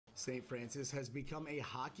St. Francis has become a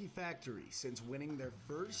hockey factory since winning their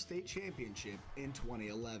first state championship in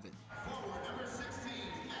 2011. Forward number 16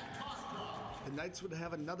 at toss draw. The Knights would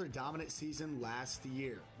have another dominant season last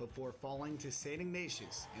year before falling to St.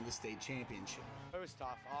 Ignatius in the state championship. It was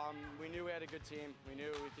tough. We knew we had a good team. We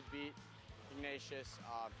knew we could beat Ignatius.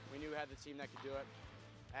 We knew we had the team that could do it.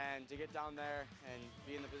 And to get down there and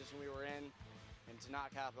be in the position we were in and to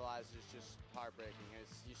not capitalize is just heartbreaking.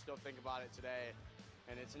 You still think about it today,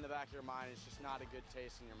 and it's in the back of your mind. It's just not a good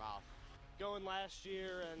taste in your mouth. Going last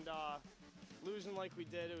year and losing like we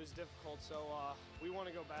did, it was difficult, so we want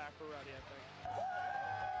to go back. We're ready, I think.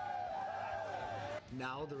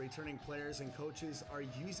 Now the returning players and coaches are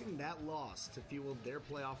using that loss to fuel their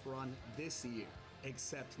playoff run this year.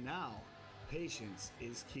 Except now, patience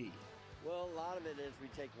is key. Well, a lot of it is we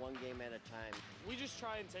take one game at a time. We just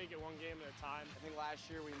try and take it one game at a time. I think last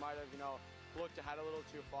year we might have, looked ahead a little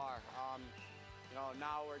too far.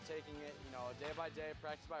 Now we're taking it, day by day,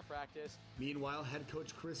 practice by practice. Meanwhile, head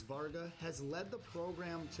coach Chris Varga has led the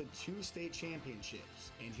program to 2 state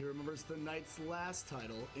championships, and he remembers the Knights' last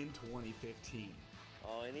title in 2015.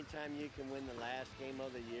 Oh, anytime you can win the last game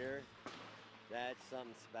of the year, that's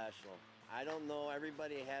something special. I don't know,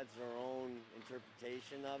 everybody has their own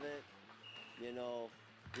interpretation of it.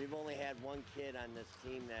 We've only had one kid on this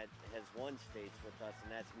team that has won states with us,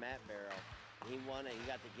 and that's Matt Barrow. He won it. He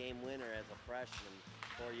got the game winner as a freshman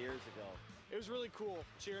 4 years ago. It was really cool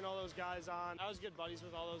cheering all those guys on. I was good buddies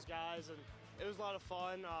with all those guys, and it was a lot of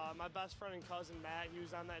fun. My best friend and cousin, Matt, he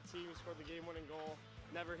was on that team. He scored the game-winning goal.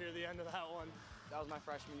 Never hear the end of that one. That was my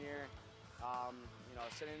freshman year.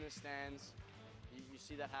 Sitting in the stands, you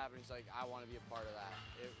see that happen. It's like, I want to be a part of that.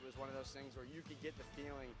 It was one of those things where you could get the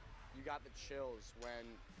feeling, you got the chills when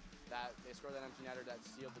they scored that empty netter that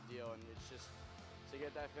sealed the deal, and it's just, to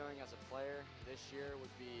get that feeling as a player this year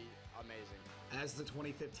would be amazing. As the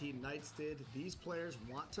 2015 Knights did, these players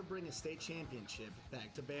want to bring a state championship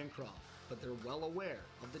back to Bancroft, but they're well aware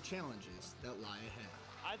of the challenges that lie ahead.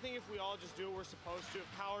 I think if we all just do what we're supposed to, if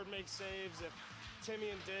Howard makes saves, if Timmy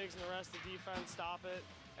and Diggs and the rest of the defense stop it,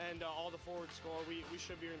 and all the forwards score, we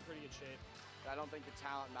should be in pretty good shape. I don't think the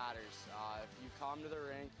talent matters. If you come to the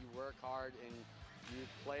rink, you work hard, and you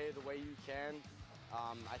play the way you can,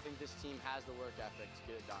 I think this team has the work ethic to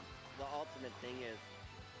get it done. The ultimate thing is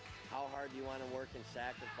how hard do you want to work and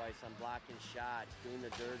sacrifice on blocking shots, doing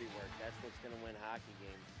the dirty work. That's what's going to win hockey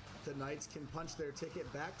games. The Knights can punch their ticket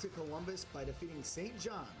back to Columbus by defeating St.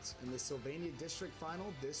 John's in the Sylvania District Final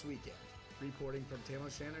this weekend. Reporting from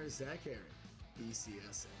Tamoshanner, Zach Aaron,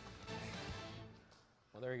 BCSA.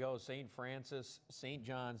 Well, there you go. St. Francis, St.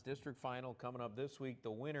 John's District Final coming up this week.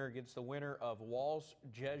 The winner gets the winner of Walsh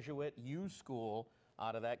Jesuit U School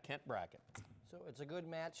out of that Kent bracket. So it's a good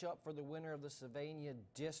matchup for the winner of the Sylvania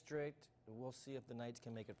District. We'll see if the Knights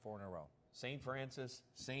can make it 4 in a row. St. Francis,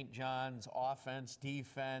 St. John's, offense,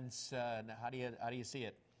 defense. How do you see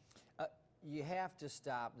it? You have to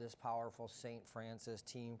stop this powerful St. Francis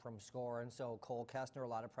team from scoring. So Cole Kestner, a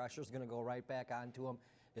lot of pressure is going to go right back onto him.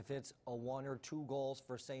 If it's a 1 or 2 goals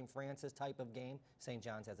for St. Francis type of game, St.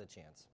 John's has a chance.